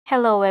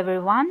Hello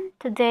everyone,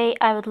 today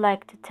I would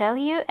like to tell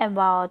you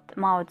about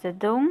Mao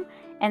Zedong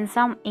and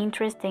some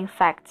interesting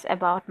facts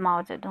about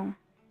Mao Zedong.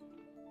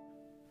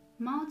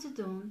 Mao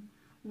Zedong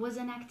was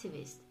an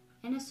activist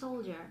and a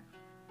soldier,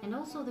 and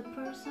also the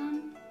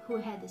person who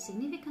had a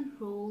significant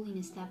role in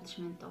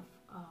establishment of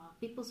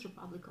People's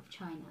Republic of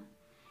China.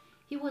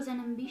 He was an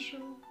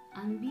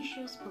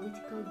ambitious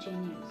political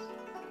genius.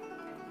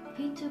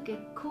 He took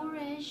a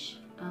courage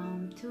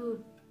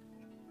to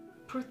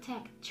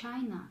protect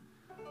China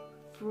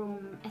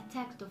from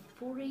attacks of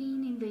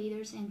foreign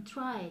invaders and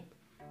tried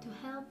to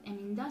help an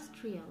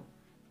industrial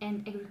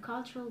and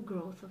agricultural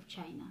growth of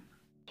China.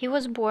 He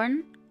was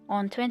born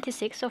on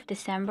 26th of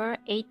December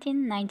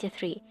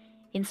 1893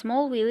 in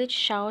small village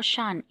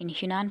Shaoshan in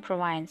Hunan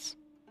province.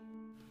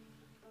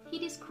 He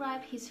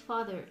described his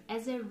father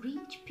as a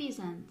rich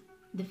peasant.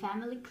 The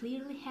family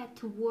clearly had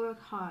to work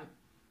hard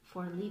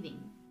for a living.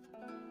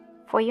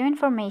 For your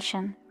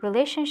information,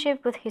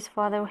 relationship with his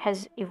father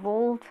has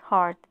evolved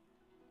hard.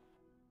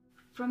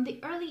 From the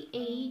early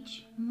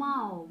age,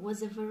 Mao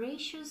was a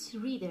voracious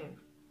reader.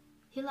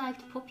 He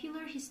liked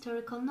popular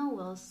historical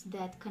novels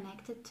that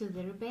connected to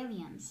the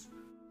rebellions.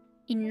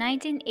 In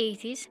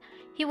 1980s,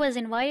 he was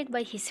invited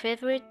by his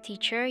favorite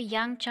teacher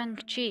Yang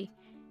Changchi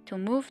to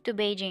move to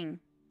Beijing.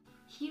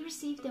 He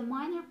received a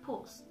minor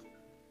post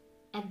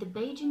at the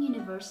Beijing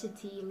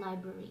University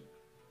Library,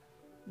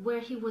 where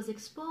he was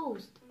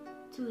exposed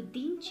to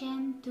Din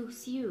Chen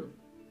Tuxiu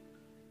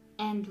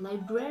and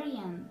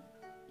librarian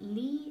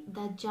Li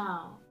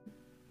Dazhao.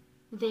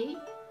 They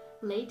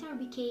later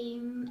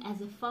became as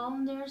the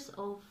founders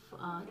of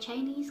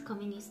Chinese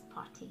Communist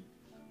Party.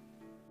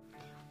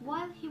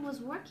 While he was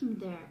working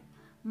there,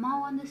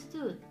 Mao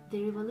understood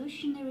the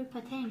revolutionary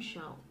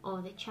potential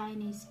of the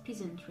Chinese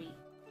peasantry.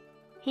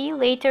 He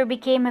later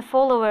became a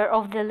follower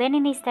of the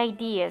Leninist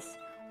ideas,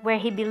 where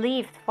he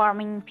believed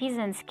farming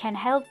peasants can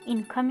help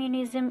in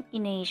communism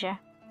in Asia.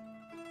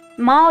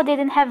 Mao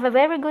didn't have a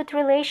very good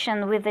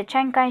relation with the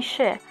Chiang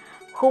Kai-shek,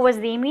 who was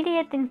the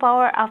immediate in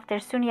power after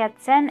Sun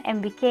Yat-sen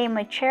and became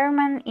a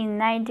chairman in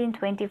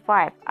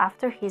 1925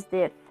 after his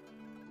death.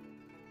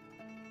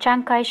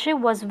 Chiang Kai-shek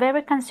was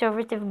very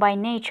conservative by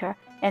nature,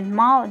 and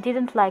Mao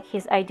didn't like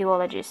his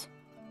ideologies.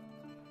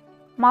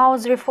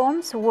 Mao's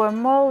reforms were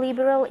more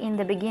liberal in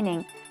the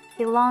beginning.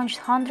 He launched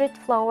 100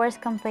 Flowers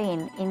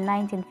campaign in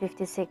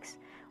 1956,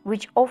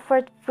 which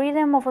offered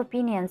freedom of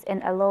opinions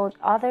and allowed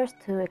others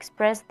to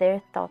express their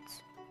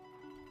thoughts.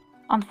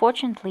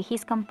 Unfortunately,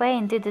 his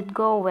campaign didn't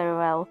go very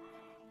well,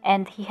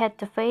 and he had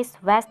to face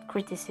vast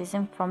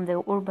criticism from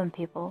the urban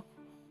people.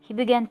 He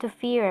began to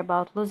fear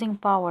about losing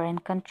power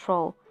and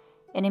control,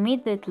 and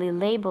immediately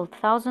labeled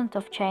thousands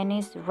of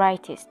Chinese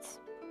rightists.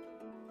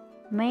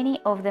 Many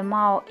of the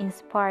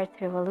Mao-inspired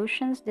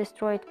revolutions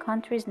destroyed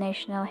country's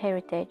national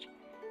heritage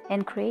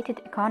and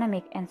created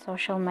economic and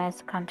social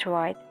mess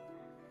countrywide.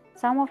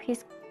 Some of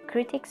his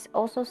critics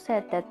also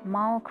said that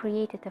Mao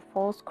created a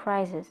false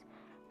crisis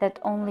that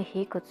only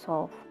he could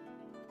solve.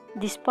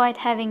 Despite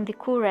having the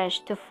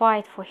courage to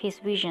fight for his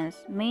visions,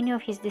 many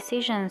of his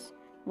decisions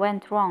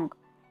went wrong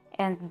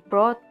and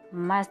brought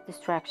mass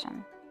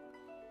destruction.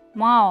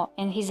 Mao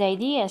and his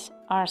ideas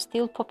are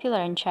still popular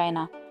in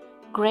China.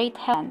 Great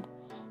help.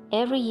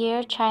 Every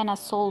year China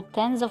sold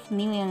tens of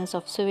millions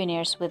of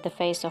souvenirs with the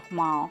face of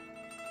Mao,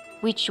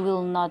 which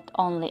will not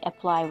only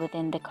apply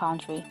within the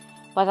country,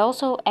 but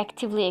also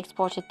actively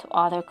exported to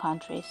other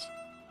countries.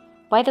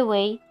 By the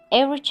way,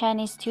 every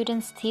Chinese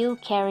student still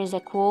carries a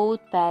quote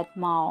by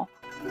Mao.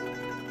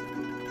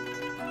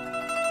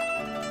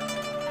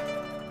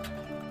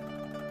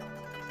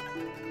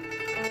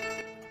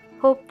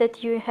 Hope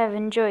that you have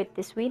enjoyed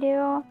this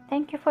video.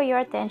 Thank you for your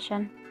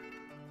attention.